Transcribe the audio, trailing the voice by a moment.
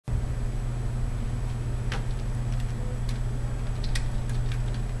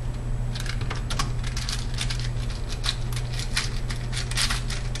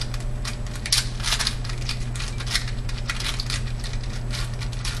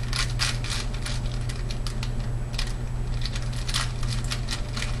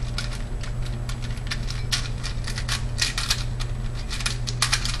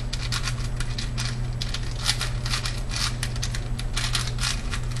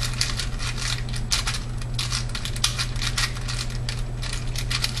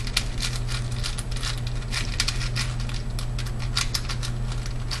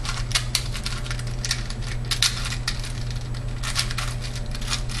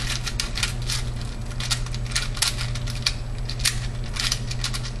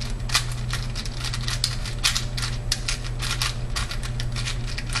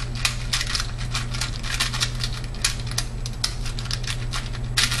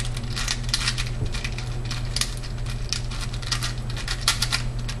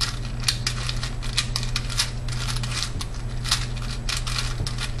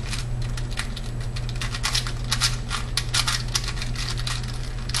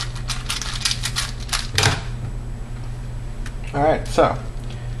Alright, so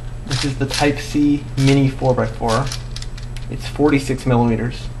this is the Type-C Mini 4x4. It's 46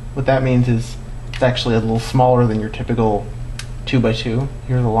 millimeters. What that means is it's actually a little smaller than your typical 2x2.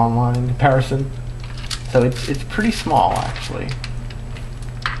 Here's a long line in comparison. So it's pretty small, actually.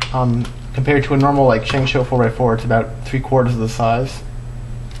 Compared to a normal like Shengshou 4x4, it's about 3/4 of the size.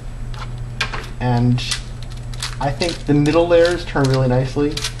 And I think the middle layers turn really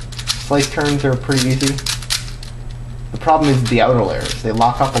nicely. Slice turns are pretty easy. The problem is the outer layers. They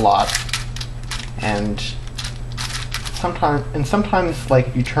lock up a lot, and sometimes like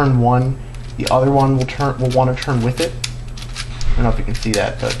if you turn one, the other one will want to turn with it. I don't know if you can see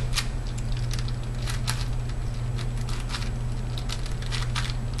that, but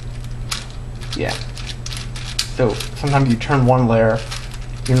yeah. So sometimes you turn one layer,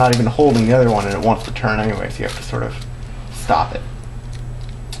 you're not even holding the other one, and it wants to turn anyway, so you have to sort of stop it.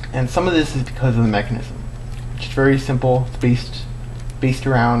 And some of this is because of the mechanism. It's very simple. It's based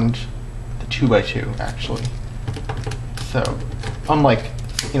around the 2x2 actually. So unlike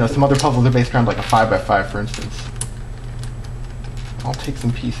some other puzzles are based around like a 5x5 for instance. I'll take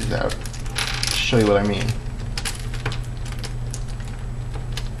some pieces out to show you what I mean.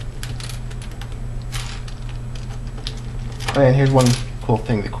 Oh, and here's one cool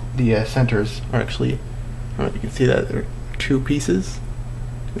thing. The centers are actually, I don't know if you can see that, they're two pieces.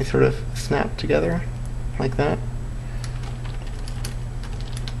 They sort of snap together like that.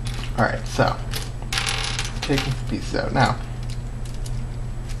 Alright, so taking some pieces out now.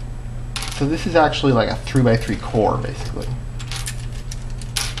 So this is actually like a 3x3 core basically.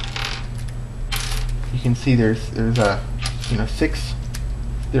 You can see there's a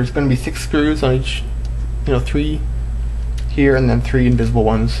there's going to be 6 screws on each, 3 here and then 3 invisible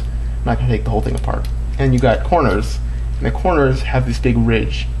ones. I'm not going to take the whole thing apart. And you got corners, and the corners have this big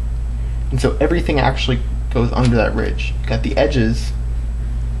ridge, and so everything actually goes under that ridge. You got the edges.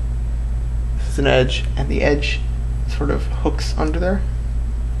 This is an edge, and the edge sort of hooks under there,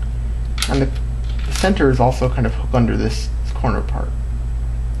 and the center is also kind of hooked under this corner part.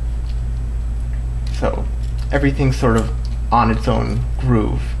 So everything's sort of on its own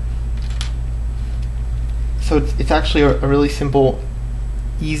groove. So it's actually a really simple,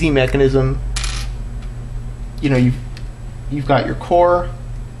 easy mechanism. You've got your core,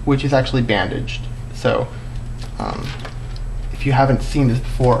 which is actually bandaged. So if you haven't seen this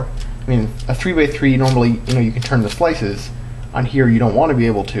before, I mean, a 3x3 normally, you can turn the slices. On here, you don't want to be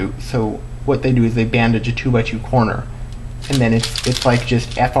able to. So what they do is they bandage a 2x2 corner, and then it's like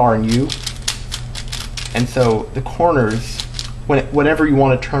just FR and U. And so the corners, whenever you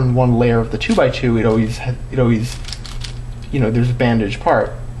want to turn one layer of the 2x2, it always, there's a bandaged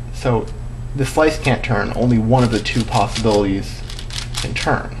part. So the slice can't turn. Only one of the two possibilities can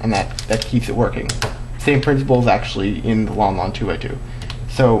turn, and that keeps it working. Same principle is actually in the Lon Lon 2x2.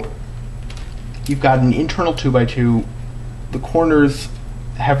 So you've got an internal 2x2. The corners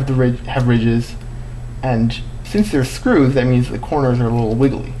have ridges, and since they're screws, that means the corners are a little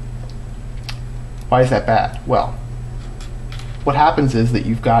wiggly. Why is that bad? Well, what happens is that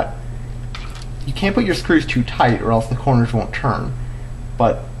you can't put your screws too tight or else the corners won't turn.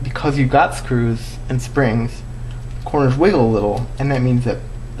 But because you've got screws and springs, the corners wiggle a little, and that means that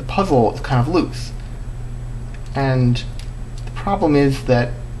the puzzle is kind of loose. And the problem is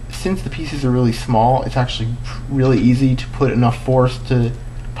that since the pieces are really small, it's actually really easy to put enough force to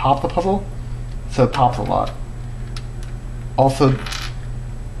pop the puzzle, so it pops a lot. Also,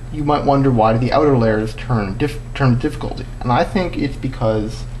 you might wonder why the outer layers turn with difficulty, and I think it's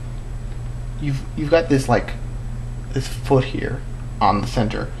because you've got this foot here on the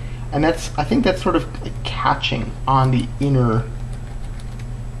center, and I think that's sort of like catching on the inner.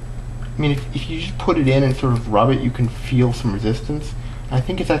 I mean, if you just put it in and sort of rub it, you can feel some resistance. And I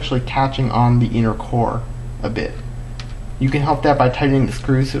think it's actually catching on the inner core a bit. You can help that by tightening the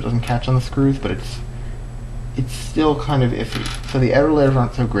screws so it doesn't catch on the screws, but it's still kind of iffy. So the outer layers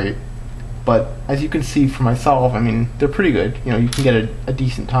aren't so great, but as you can see for myself, I mean, they're pretty good. You can get a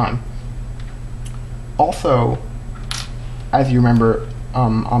decent time. Also, as you remember,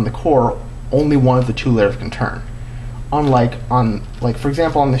 on the core, only one of the 2 layers can turn. Unlike for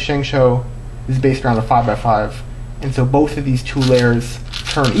example, on the Shengshou, this is based around a 5x5, and so both of these 2 layers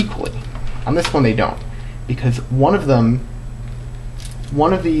turn equally. On this one, they don't, because one of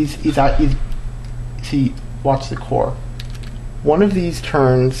these is see, watch the core. One of these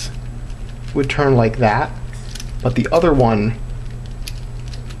turns would turn like that, but the other one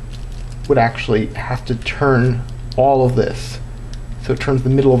would actually have to turn all of this. So it turns the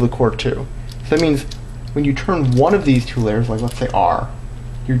middle of the core too. So that means when you turn one of these 2 layers, like let's say R,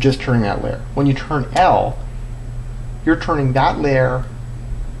 you're just turning that layer. When you turn L, you're turning that layer,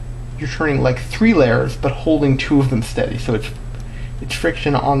 you're turning like 3 layers, but holding 2 of them steady. So it's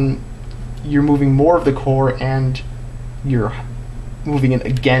friction on, you're moving more of the core and you're moving it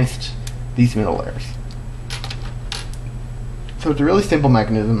against these middle layers. So it's a really simple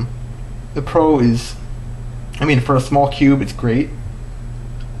mechanism. The Pro is, I mean, for a small cube, it's great.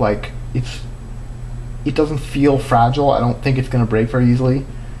 Like, it doesn't feel fragile. I don't think it's going to break very easily.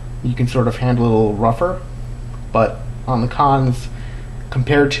 You can sort of handle it a little rougher, but on the cons,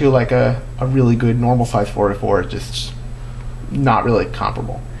 compared to like a really good normal size 4x4, it's just not really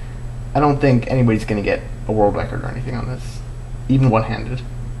comparable. I don't think anybody's going to get a world record or anything on this, even one-handed.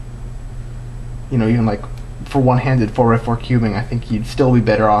 You know, even like for one-handed 4x4 cubing, I think you'd still be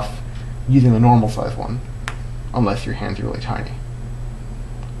better off using the normal size one, unless your hands are really tiny.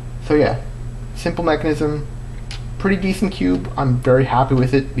 So yeah, simple mechanism, pretty decent cube. I'm very happy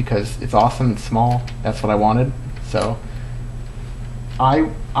with it because it's awesome, it's small, that's what I wanted. So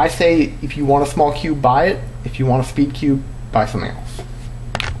I say if you want a small cube, buy it. If you want a speed cube, buy something else.